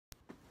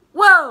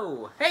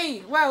Whoa!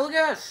 Hey, wow, look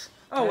at us!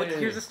 Oh, Hey.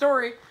 here's the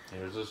story.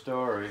 Here's a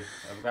story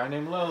of a guy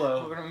named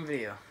Lolo. Look at him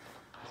video.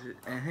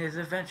 And his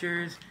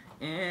adventures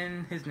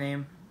in his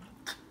name.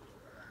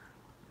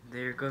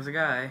 There goes a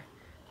guy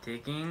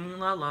taking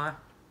Lala.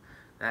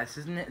 That's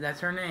that's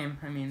her name.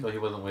 I mean. So he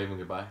wasn't waving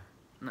goodbye?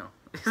 No.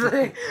 He's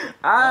like,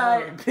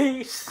 alright,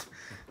 peace.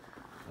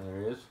 And there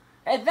he is.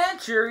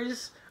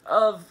 Adventures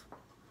of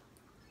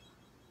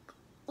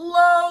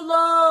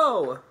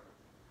Lolo!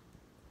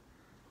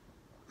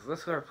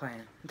 Let's start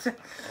playing.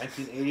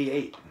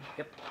 1988.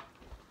 Yep.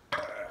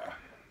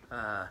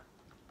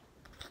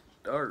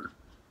 Start.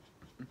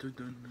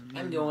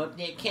 I'm going up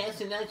there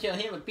casting out show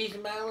him a piece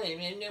of my leg.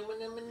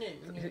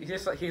 He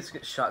just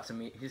gets shot to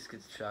me. He just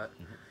gets shot.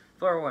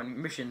 Floor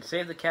 1, mission.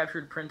 Save the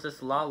captured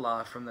Princess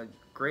Lala from the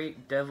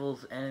great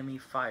devil's enemy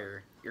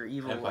fire. Your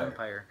evil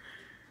empire.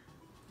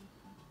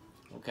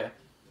 Okay.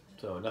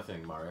 So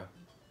nothing Mario.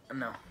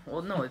 No.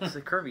 Well, no, it's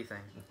the Kirby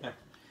thing.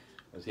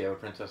 Does he have a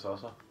princess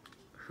also?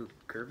 Who,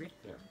 Kirby?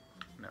 Yeah.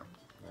 No.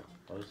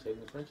 Well, he's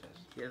saving the princess.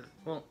 Yes.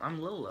 Well,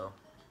 I'm Lolo.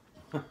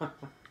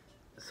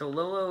 So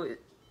Lolo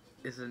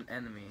is an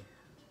enemy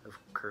of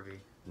Kirby.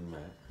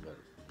 But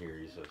here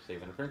he's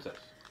saving a princess.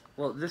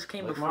 Well, this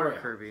came Like before Mario.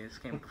 Kirby. This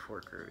came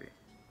before Kirby.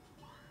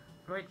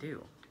 What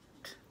do?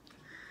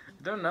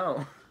 I don't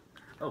know.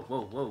 Oh,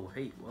 whoa, whoa,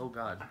 hey, oh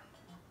god.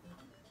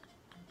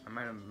 I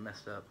might have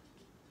messed up.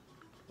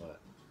 What?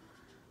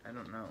 I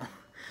don't know.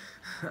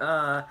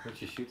 Would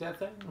you shoot that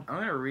thing? I'm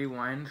gonna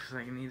rewind because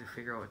I need to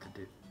figure out what to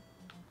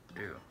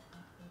do.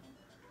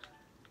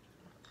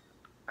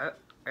 I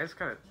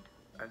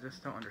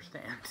just don't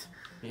understand.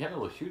 You had a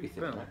little shooty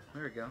thing, Boom, right?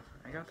 there we go.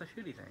 I got the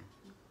shooty thing.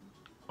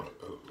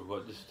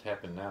 What just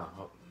happened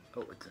now?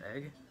 Oh, it's an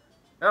egg?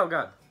 Oh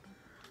god.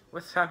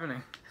 What's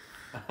happening?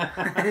 I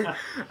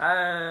don't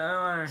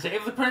understand.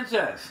 Save the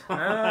princess! I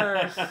don't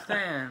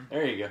understand.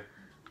 There you go.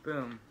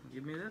 Boom.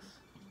 Give me this.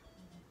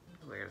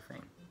 Oh, I got a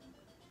thing.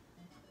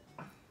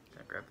 Can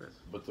I grab this?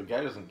 But the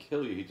guy doesn't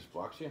kill you, he just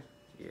blocks you?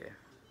 Yeah.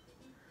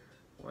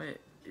 What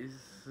is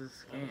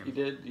this game? You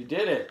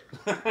did it!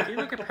 Can you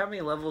look up how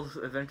many levels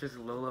Adventures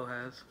of Lolo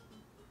has?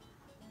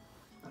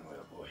 Oh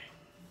boy.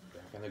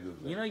 Back in the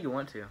Google. You know you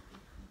want to.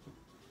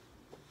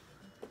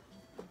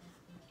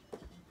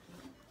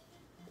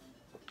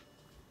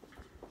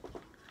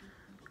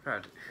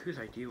 God, whose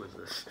idea was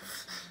this?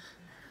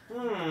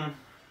 No,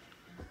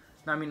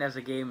 I mean as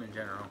a game in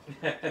general.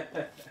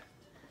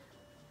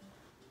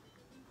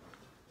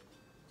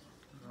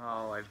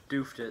 Oh, I've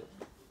doofed it.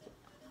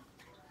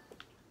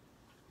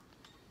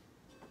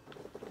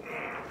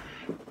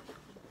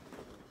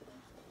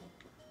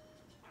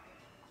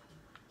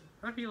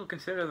 A lot of people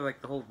consider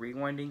like the whole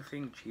rewinding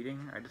thing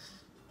cheating. I just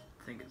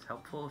think it's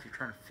helpful if you're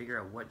trying to figure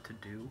out what to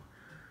do.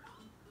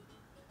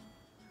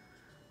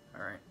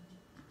 Alright.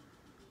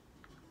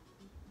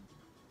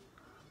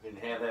 Didn't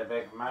have that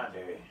back in my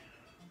day.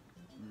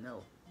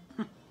 No.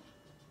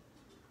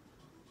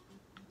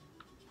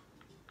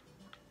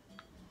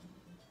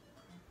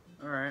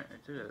 Alright, I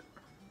did it.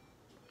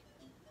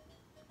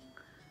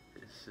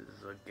 This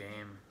is a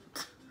game.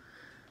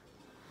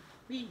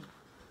 Whee!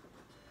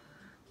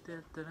 Da,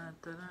 da, da,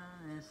 da, da.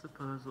 It's a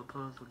puzzle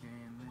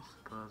game. It's a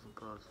puzzle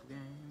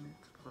game.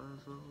 It's a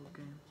puzzle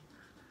game.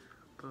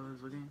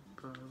 Puzzle game,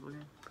 puzzle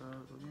game,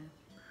 puzzle game.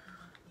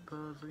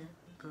 Puzzle game,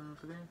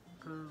 puzzle game,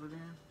 puzzle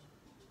game.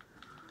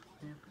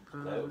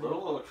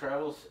 Lolo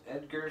travels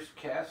Edgar's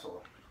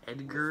castle.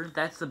 Edgar?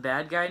 That's the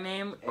bad guy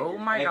name? Oh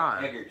my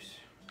god. Eggers.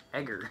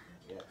 Edgar.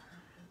 Yeah.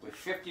 With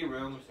 50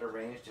 rooms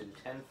arranged in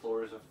 10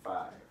 floors of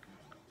 5.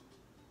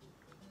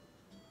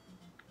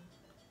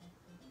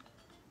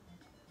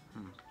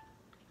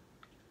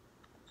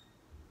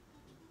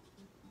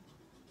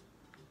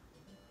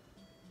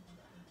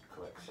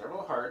 Collect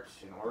several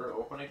hearts in order to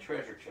open a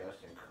treasure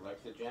chest and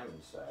collect the gem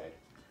inside.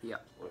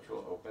 Yep. Which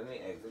will open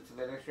the exit to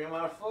the next room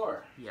on the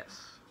floor.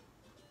 Yes.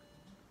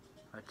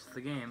 That's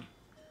the game.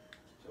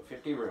 So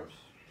 50 rooms.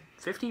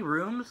 50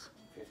 rooms?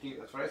 50,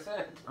 that's what I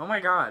said. Oh my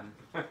god.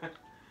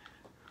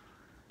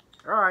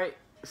 Alright,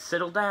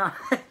 settle down.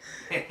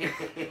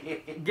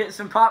 Get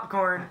some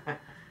popcorn. Yeah,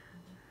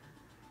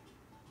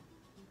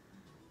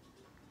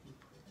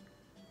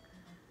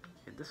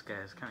 this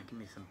guy is kind of giving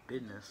me some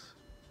business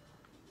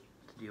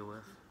to deal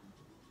with.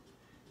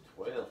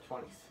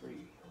 1223. Oh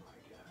my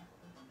god.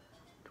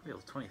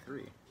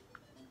 1223.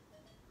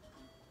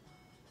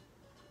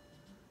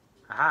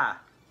 Aha!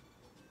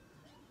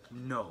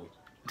 No.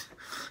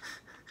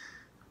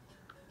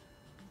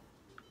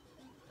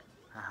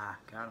 Haha,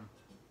 got him.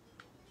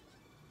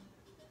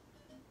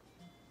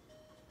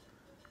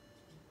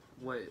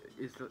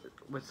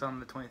 What's on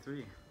the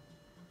 23?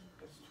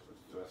 That's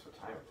what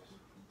time it is.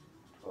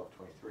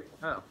 12:23.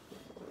 Oh.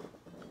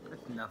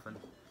 That's nothing.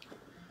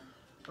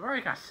 I'm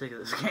already kind of sick of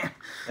this game.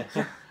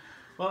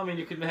 Well, I mean,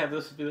 you could have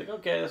this and be like,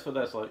 okay, that's what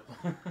that's like.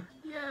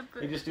 Yeah,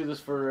 but... You just do this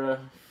for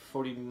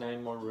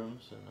 49 more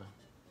rooms. And,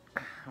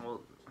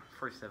 Well,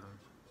 47.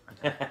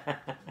 Okay.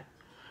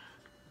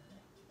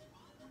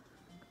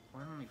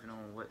 Well, I don't even know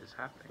what is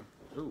happening.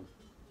 Ooh.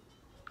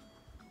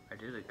 I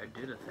did a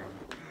thing.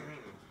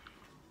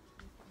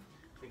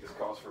 I think this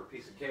calls for a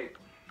piece of cake.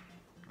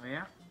 Oh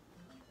yeah?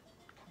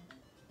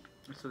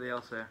 That's what they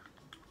all say.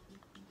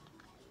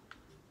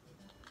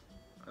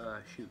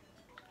 Shoot.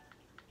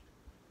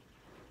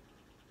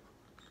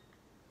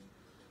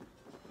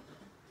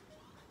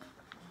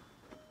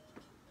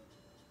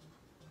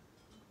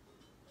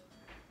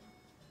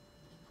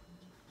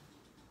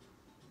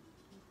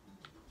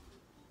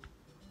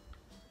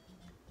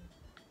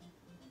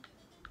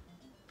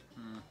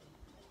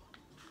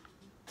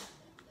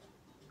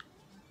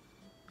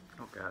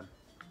 Oh god.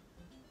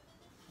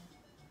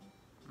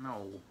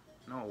 No.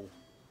 No.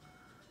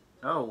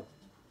 No.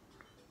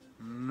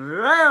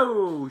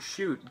 No!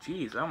 Shoot.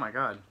 Jeez. Oh my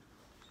god.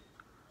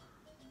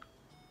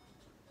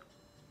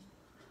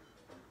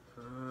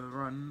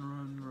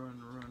 Run.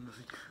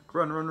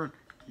 Run.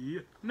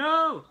 Yeah.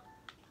 No!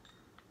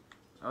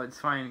 Oh, it's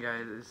fine,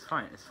 guys. It's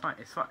fine.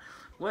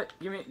 What?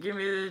 Give me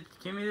the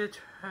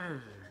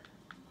treasure.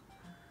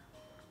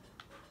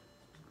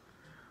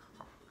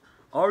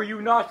 Are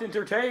you not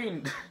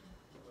entertained?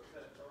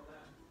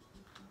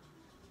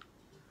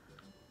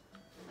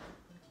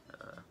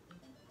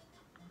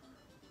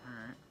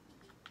 Alright.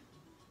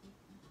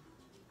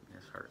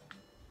 Yes, heart.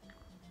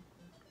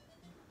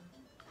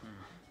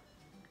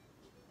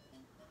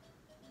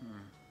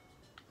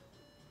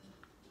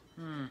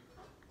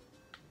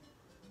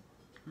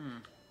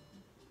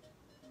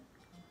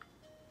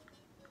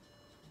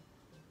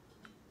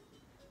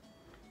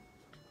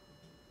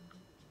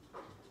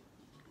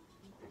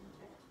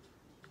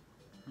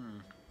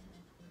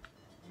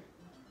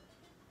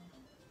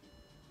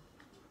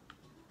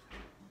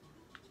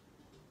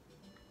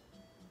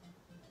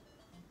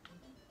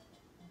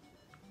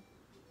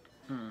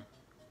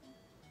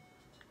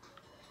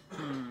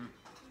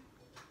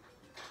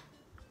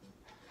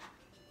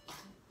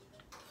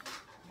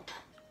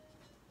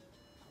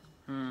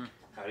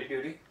 Howdy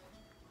doody.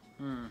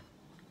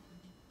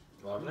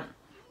 Loving it.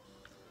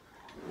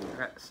 I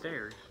got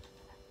stairs.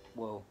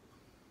 Whoa.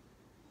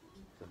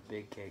 It's a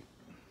big cake.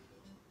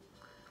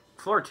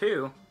 Floor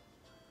 2?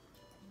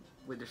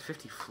 Wait, there's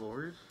 50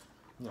 floors?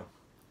 No.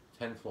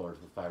 10 floors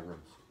with 5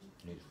 rooms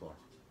in each floor.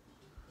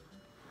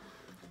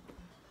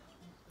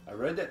 I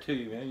read that to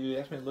you, man. You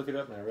asked me to look it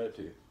up and I read it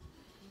to you.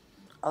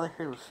 All I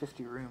heard was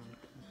 50 rooms.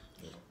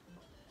 Yeah.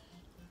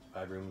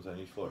 5 rooms on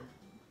each floor.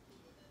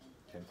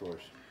 10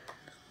 floors.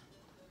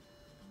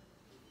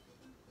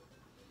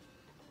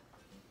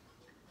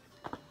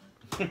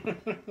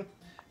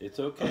 It's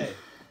okay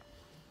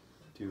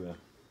to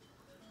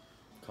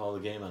call the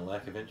game on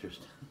lack of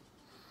interest.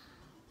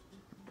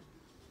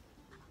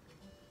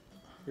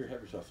 Here, have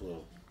yourself a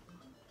little.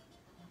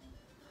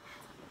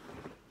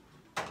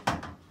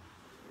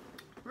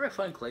 Remember how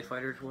fun Clay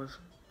Fighters was?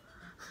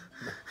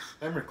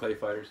 Remember Clay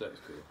Fighters? That was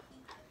cool.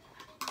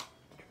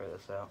 Try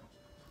this out.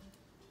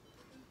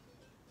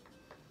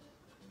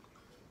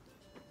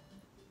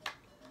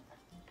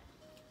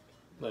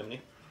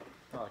 Lemony.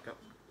 I like it.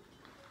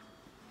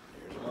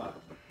 Here's a lot.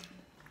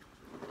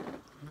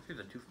 Let's do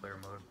the 2-player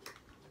mode.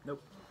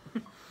 Nope.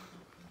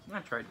 I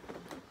tried.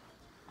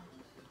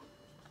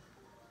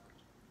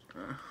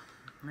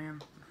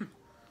 Man. Have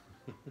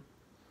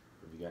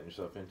you gotten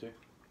yourself into?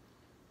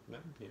 No.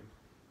 Yeah.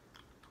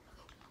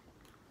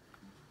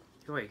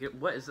 Wait,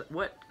 what is that?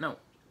 What? No.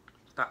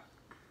 Stop.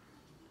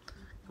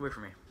 Get away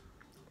from me.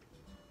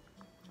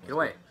 Get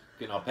away.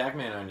 Getting all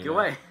Pac-Man on you. Get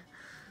away.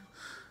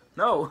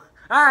 No.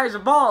 Ah, there's a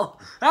ball.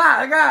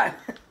 Ah, God.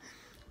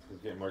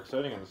 It's getting more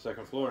exciting on the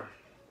 2nd floor.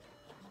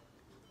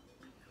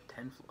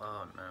 10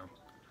 oh, no.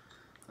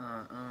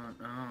 Oh,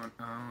 no.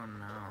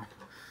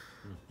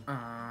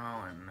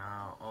 Oh,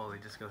 no. Oh, he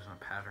just goes in a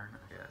pattern.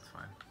 Okay, that's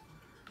fine.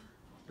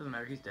 Doesn't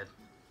matter, he's dead.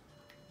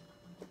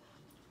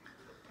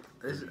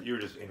 You were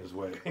just in his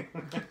way.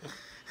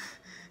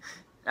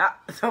 Ah,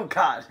 oh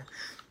God.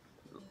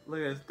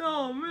 Look at this.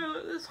 Oh, man,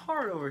 it's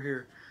hard over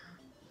here.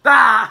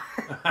 Ah!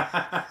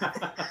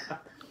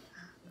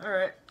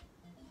 Alright.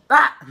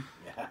 Ah!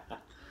 Yeah.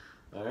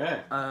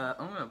 Alright.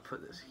 I'm gonna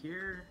put this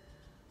here.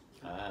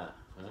 There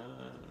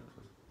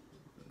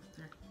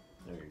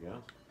you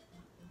go.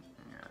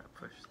 Yeah,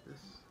 push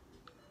this.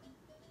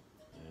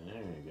 And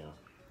there you go.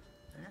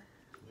 There.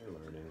 You're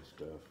learning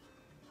stuff.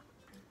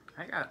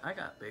 I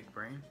got big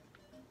brain.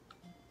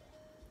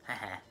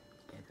 Haha.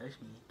 Can't touch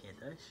me. Can't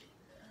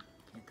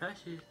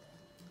touch it.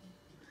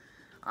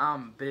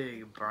 I'm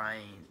big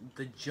brain.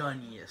 The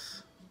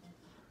genius.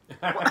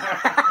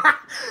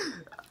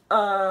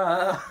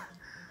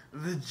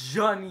 The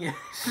genius.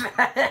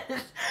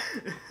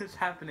 It's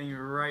happening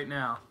right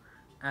now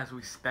as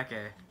we spec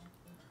a.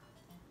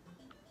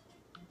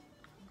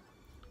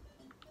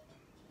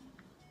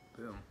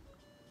 Boom.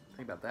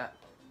 Think about that.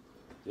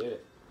 Did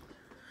it.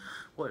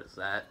 What is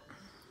that?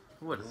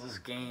 What is this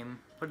game?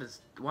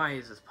 Why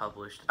is this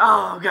published?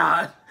 Oh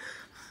God!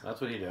 That's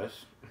what he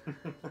does.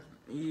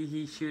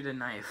 He shoot a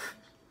knife.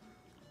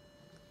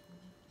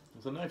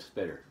 It's a knife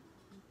spitter.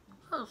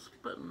 I'll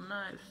spit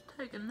knives,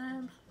 taking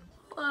names.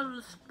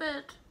 I'll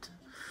spit.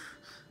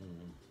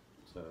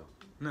 So.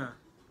 No.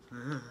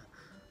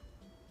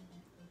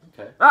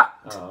 Okay. Ah!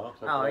 Oh,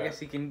 Oh, I guess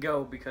he can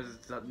go because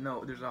it's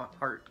no. There's a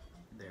heart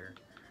there.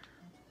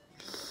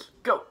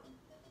 Go.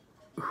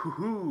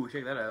 Ooh,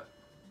 check that out.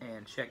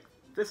 And check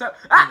this out.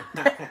 Ah!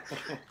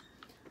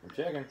 I'm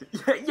checking.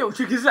 Yo,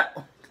 check this out.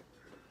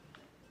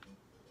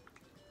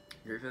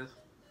 You ready for this?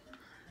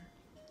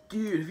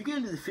 Dude, have you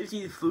gotten to the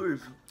 50th floor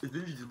of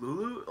Adventures of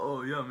LoLo?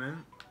 Oh, yeah,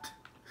 man.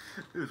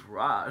 It was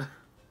rad.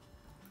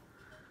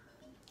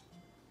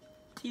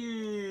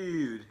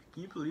 Dude,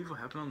 can you believe what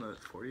happened on the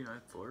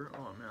 49th floor?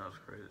 Oh, man, that was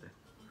crazy.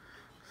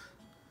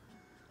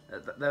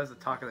 That was the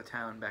talk of the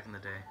town back in the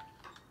day.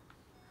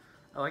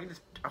 Oh, I can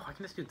just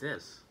do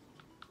this.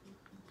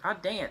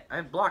 God dang it, I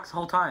had blocks the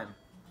whole time.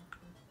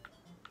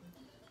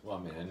 Well,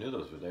 I mean, I knew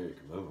those were there. You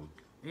could move them.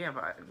 Yeah,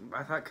 but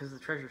I thought because the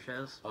treasure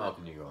chests. Oh,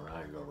 can you go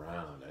around and go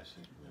around? I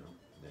see. You know.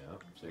 Yeah.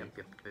 See.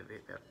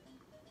 Yep.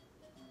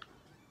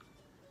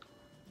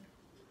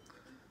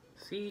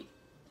 See?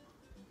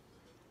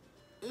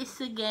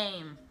 It's a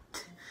game.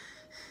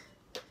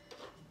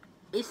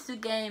 It's a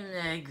game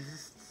that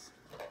exists.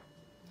 So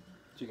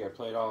you gotta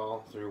play it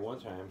all through one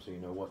time so you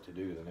know what to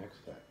do the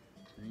next time.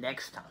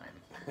 Next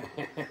time.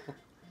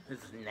 This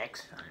is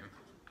next time.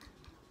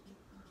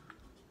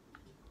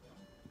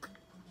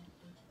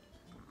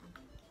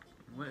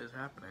 What is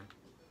happening?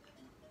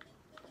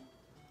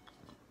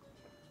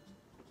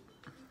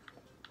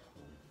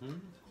 How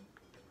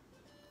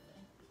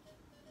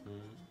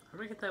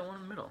do I get that one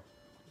in the middle?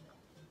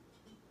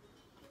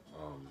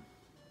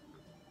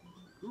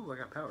 Ooh, I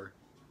got power.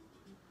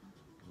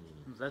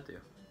 What does that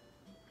do?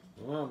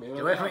 Well, maybe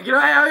Get away from me! Get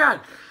away! Oh god!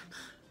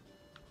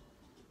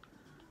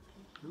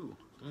 Ooh.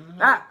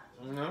 Ah!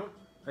 No.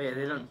 Oh yeah,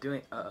 they don't do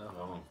it.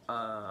 Oh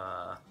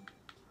god!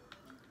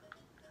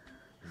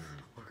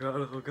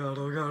 Oh god! Oh god!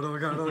 Oh god! Oh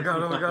god! Oh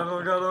god! Oh god!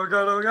 Oh god! Oh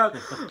god! Oh god!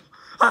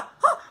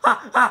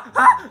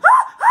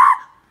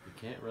 You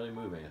can't really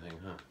move anything,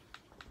 huh?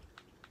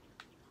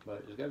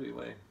 But there's gotta be a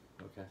way.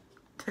 Okay.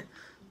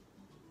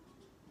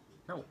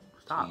 No,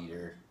 stop.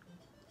 Cheater.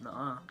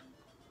 Nuh-uh.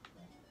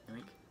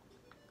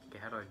 Okay,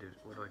 how do I do?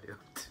 What do I do?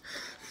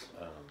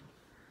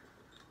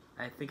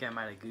 I think I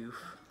might have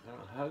goofed. I don't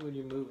know, how would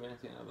you move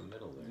anything out of the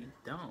middle there? You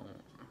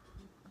don't.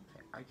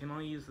 I can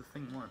only use the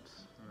thing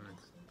once, and then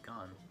it's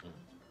gone.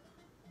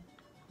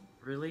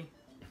 Really?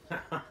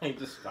 He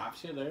just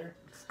stops you there?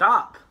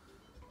 Stop!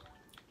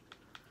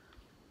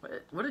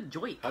 What a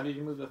joy! How did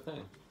you move the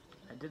thing?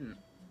 I didn't.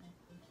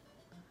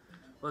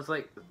 Well, it's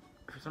like,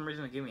 for some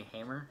reason it gave me a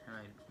hammer, and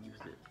I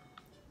used it.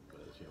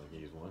 But you only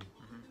use one?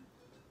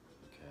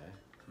 Okay.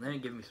 And then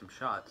it gave me some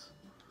shots.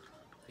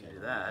 You Okay,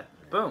 do that.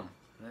 right. Boom!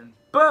 And then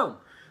boom!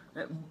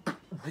 The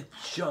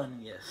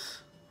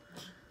genius.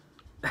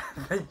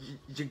 The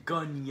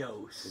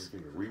Jagunios.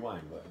 If you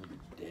rewind button,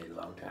 you'd be dead a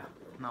long time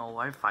ago. No,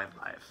 I have 5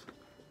 lives.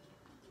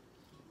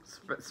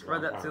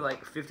 Spread that to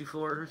like 50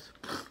 floors.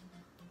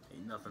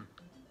 Ain't nothing.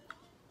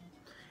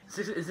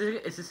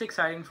 Is this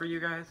exciting for you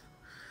guys?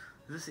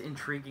 Is this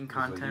intriguing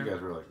content? So you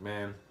guys were like,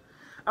 man,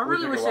 I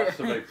really wish watch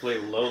somebody play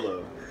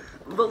LoLo.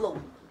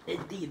 LoLo.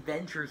 The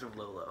Adventures of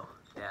LoLo,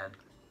 Dad.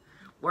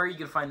 Where are you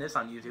gonna find this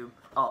on YouTube?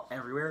 Oh,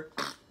 everywhere?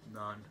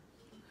 None.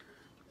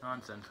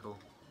 Nonsensical.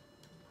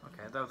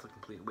 Okay, that was a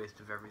complete waste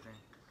of everything.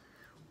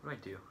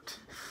 What do I do?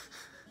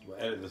 We'll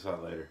edit this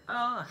out later.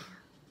 I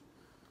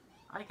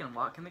can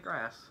walk in the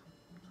grass.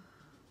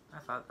 I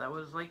thought that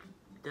was like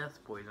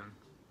death poison.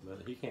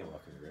 But he can't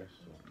walk in the grass,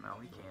 so. No,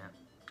 he can't.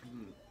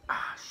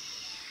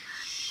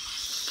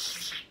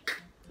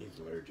 He's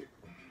allergic.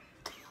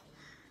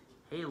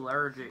 He's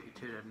allergic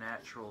to the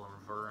natural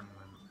environment.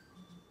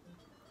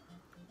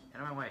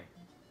 Get out of my way.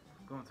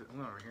 I'm going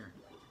over here.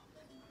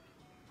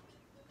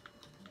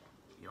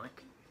 Yoink.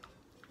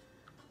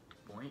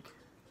 Boink.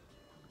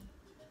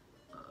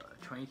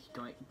 Twink,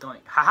 doink,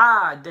 doink.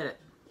 Haha! I did it!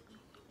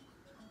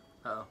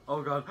 Uh-oh.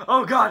 Oh god.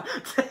 Oh god!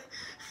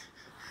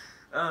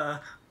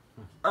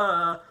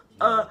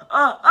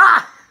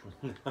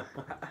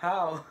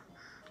 How?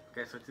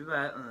 Okay, so do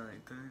that.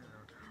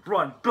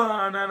 Run!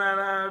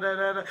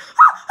 Ba-na-na-na-na-na-na.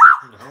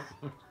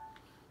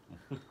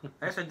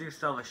 I guess I do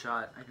still have a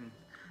shot. I can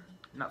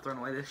not throwing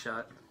away this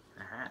shot.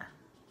 Aha.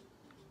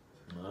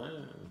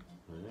 There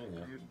you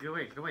go. Get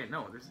away, get away.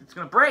 No, it's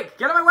gonna break!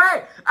 Get out of my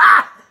way!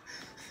 Ah!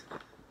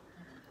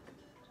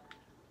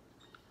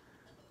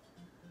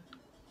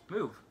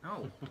 Move.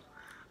 No.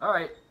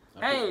 Alright.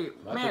 Hey,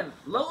 man,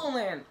 LoLo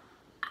Man.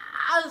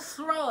 I'll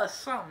throw us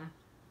something.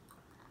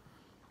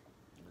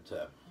 It's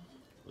a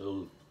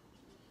little...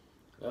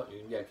 Oh,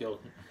 you got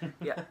killed.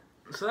 Yeah.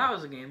 So that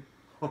was a game.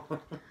 That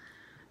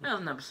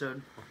was an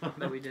episode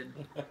that we did.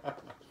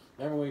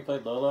 Remember when we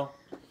played LoLo?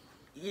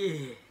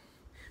 Yeah.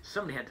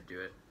 Somebody had to do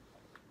it.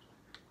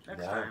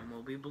 Next Now- time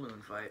will be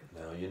balloon fight.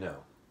 Now you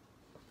know.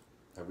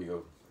 Have we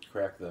go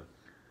crack the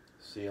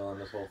seal on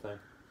this whole thing?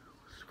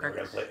 We're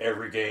gonna play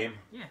every game?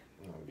 Yeah.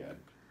 Oh god.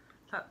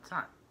 It's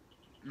not.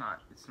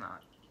 It's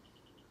not.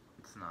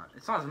 It's not.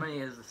 It's not as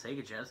many as the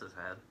Sega Genesis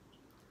had.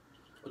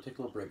 We'll take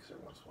little breaks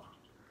every once in a while.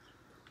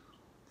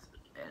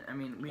 And, I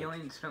mean, we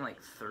only spent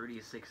like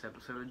 36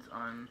 episodes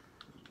on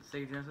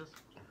Sega Genesis.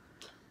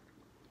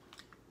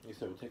 You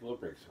said we'll take a little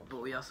break. So.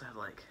 But we also have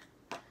like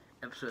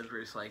episodes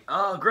where it's like,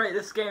 oh great,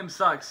 this game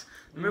sucks.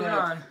 Moving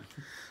on.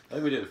 I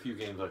think we did a few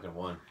games like in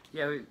one.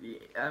 Yeah,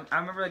 I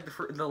remember like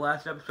the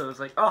last episode was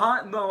like, oh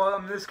huh,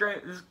 no, this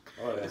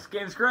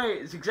game's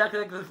great. It's exactly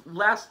like the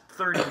last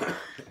 30.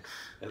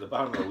 And the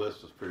bottom of the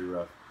list was pretty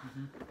rough.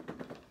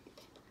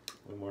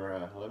 One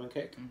more lemon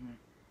cake.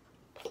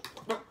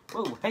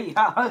 Oh, hey,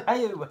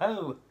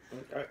 ho.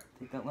 Okay.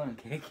 Take that lemon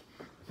cake.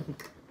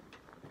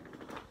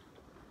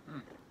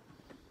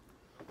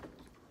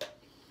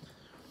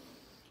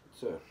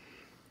 So,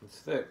 it's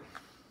thick.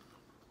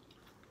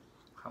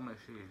 How much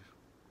cheese?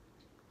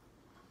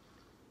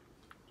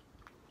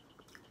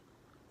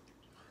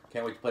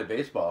 Can't wait to play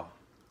baseball.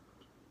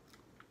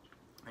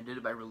 I did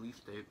it by release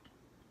date.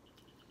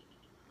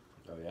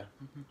 Oh yeah?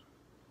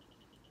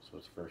 So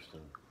it's first in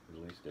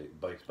release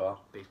date.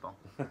 Baseball? Baseball.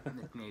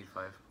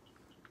 1985.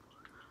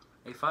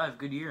 85,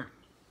 good year.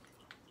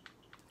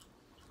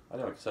 I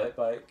know Excite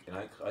Bike and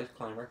Ice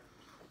Climber.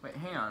 Wait,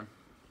 hang on.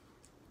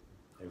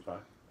 85?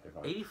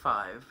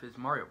 85 is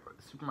Mario Bros.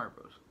 Super Mario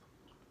Bros.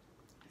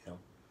 Yeah.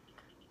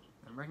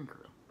 And Wrecking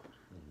Crew.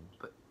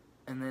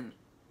 And then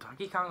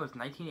Donkey Kong was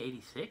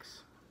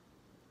 1986?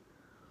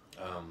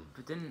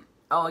 But then,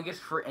 oh, I guess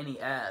for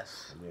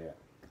NES. Yeah.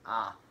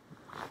 Ah.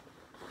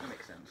 That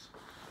makes sense.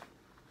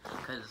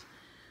 Because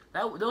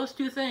those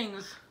two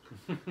things,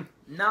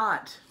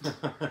 not.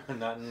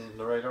 Not in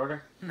the right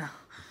order? No.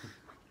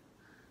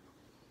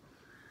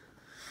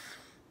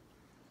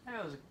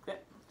 That was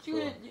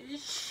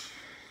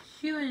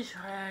she was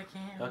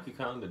hacking. Donkey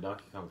Kong to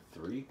Donkey Kong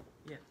 3?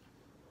 Yeah.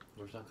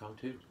 Where's Donkey Kong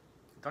 2?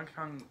 Donkey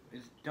Kong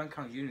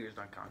Jr. is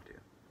Donkey Kong 2.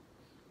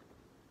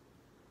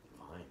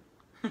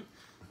 Fine.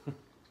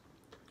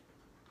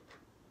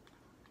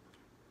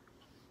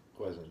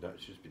 Wasn't it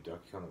should just be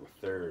Donkey Kong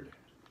the 3rd.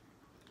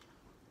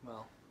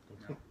 Well,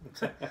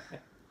 no.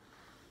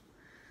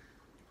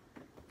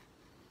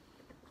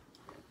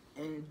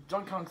 And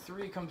Donkey Kong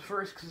 3 comes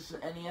first because it's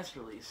an NES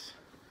release.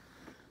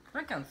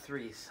 Donkey Kong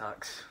 3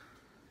 sucks.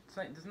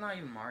 There's not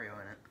even Mario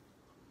in it.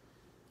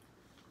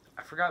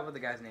 I forgot what the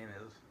guy's name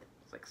is.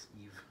 It's like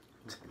Steve.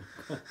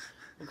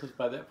 Because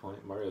by that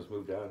point, Mario's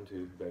moved on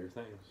to better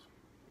things.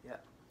 Yeah.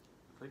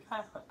 It's like,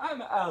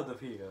 I'm out of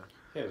here.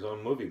 He had his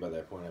own movie by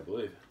that point, I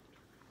believe.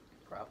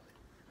 Probably.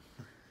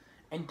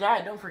 And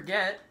Dad, don't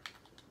forget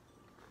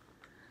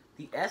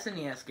the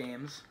SNES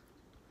games.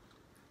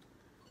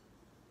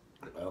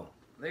 Oh.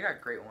 They got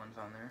great ones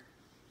on there.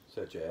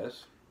 Such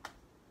as?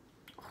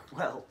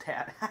 Well,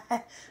 Dad.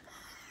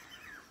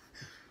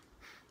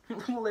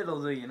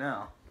 Little do you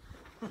know.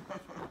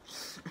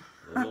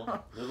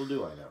 Little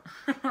do I know.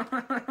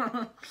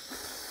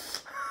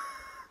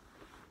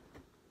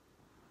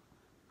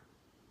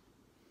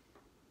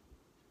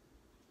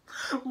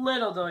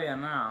 Little do you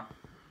know.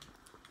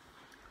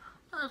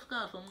 It's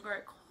got some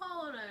great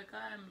quality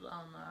games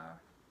on there.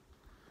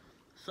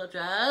 Such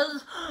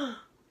as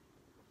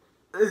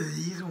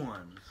these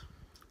ones.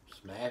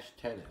 Smash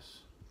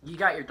Tennis. You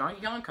got your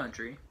Donkey Kong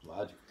Country.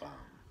 Logic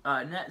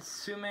Bomb.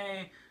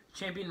 Natsume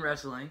Champion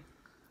Wrestling.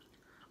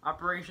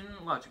 Operation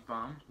Logic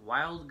Bomb.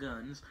 Wild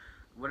Guns.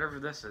 Whatever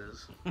this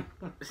is.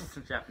 It's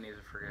some Japanese,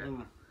 I forget.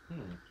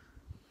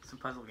 It's a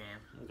puzzle game.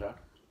 Okay.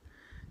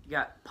 You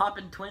got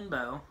Poppin' Twin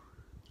Bow.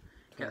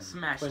 You got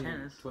Smash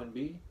Tennis. Twin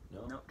B?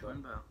 No. Nope,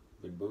 Twin Bow.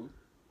 Big Boo?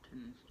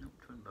 Nope,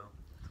 Twin Bow.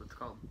 That's what it's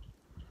called.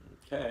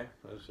 Okay.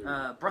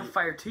 Breath of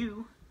Fire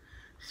 2.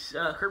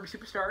 Kirby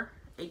Superstar.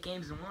 8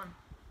 games in 1.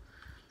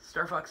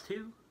 Star Fox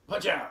 2.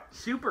 Punch Out!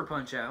 Super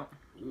Punch Out.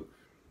 Ooh.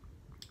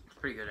 It's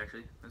pretty good,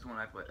 actually. That's the one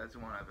I've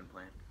been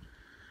playing.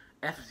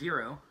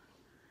 F-Zero.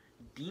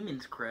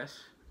 Demon's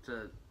Crest. It's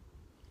a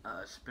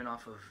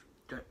spin-off of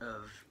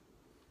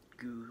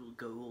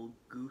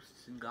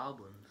Ghosts and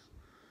Goblins.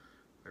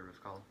 Whatever it's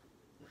called.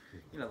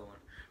 You know the one.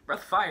 Breath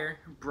of Fire.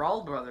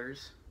 Brawl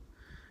Brothers.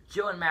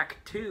 Joe and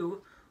Mac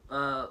 2.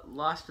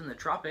 Lost in the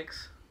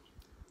Tropics.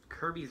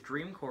 Kirby's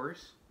Dream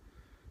Course.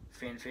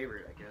 Fan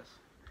favorite, I guess.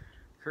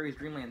 Kirby's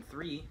Dream Land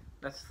 3.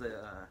 That's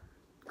the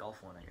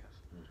golf one, I guess.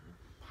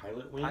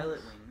 Pilot Wings?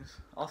 Pilot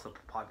Wings. Also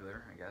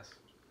popular, I guess.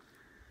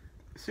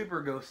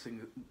 Super Ghosts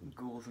and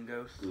Ghouls and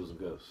Ghosts. Ghouls and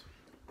Ghosts.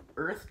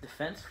 Earth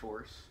Defense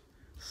Force.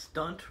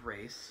 Stunt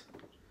Race.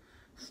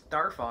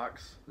 Star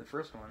Fox, the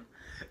first one.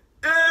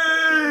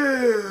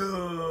 Ew!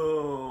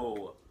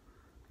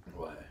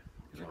 Why?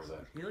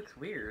 He looks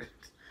weird.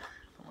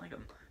 I don't like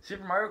him.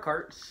 Super Mario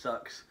Kart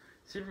sucks.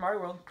 Super Mario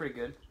World, pretty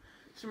good.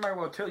 Super Mario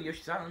World 2,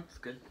 Yoshi's Island, it's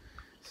good.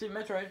 Super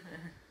Metroid.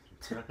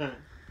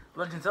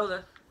 Legend of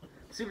Zelda.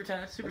 Super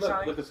Tennis, Super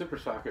Sonic. Look at Super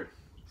Soccer.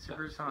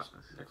 Super Sonic.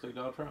 Looks like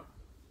Donald Trump.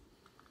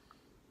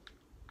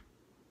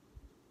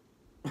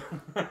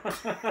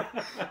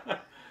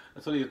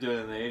 That's what he was doing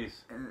in the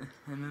 80s.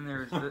 And then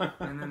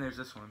there's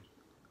this one.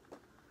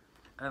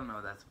 I don't know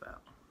what that's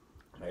about.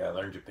 I gotta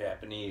learn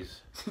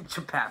Japanese.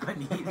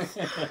 Japanese.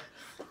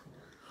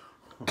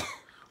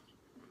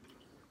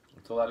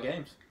 It's a lot of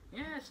games.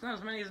 Yeah, it's not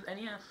as many as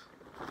NES.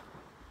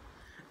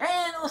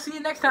 And we'll see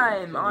you next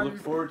time on. Look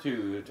forward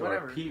to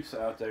whatever. our peeps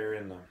out there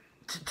in the.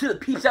 To the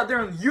peeps out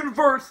there in the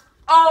universe.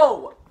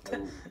 Oh!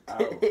 Oh,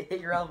 ow.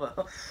 Hit your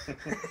elbow.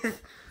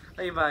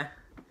 Okay, bye.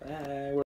 Bye.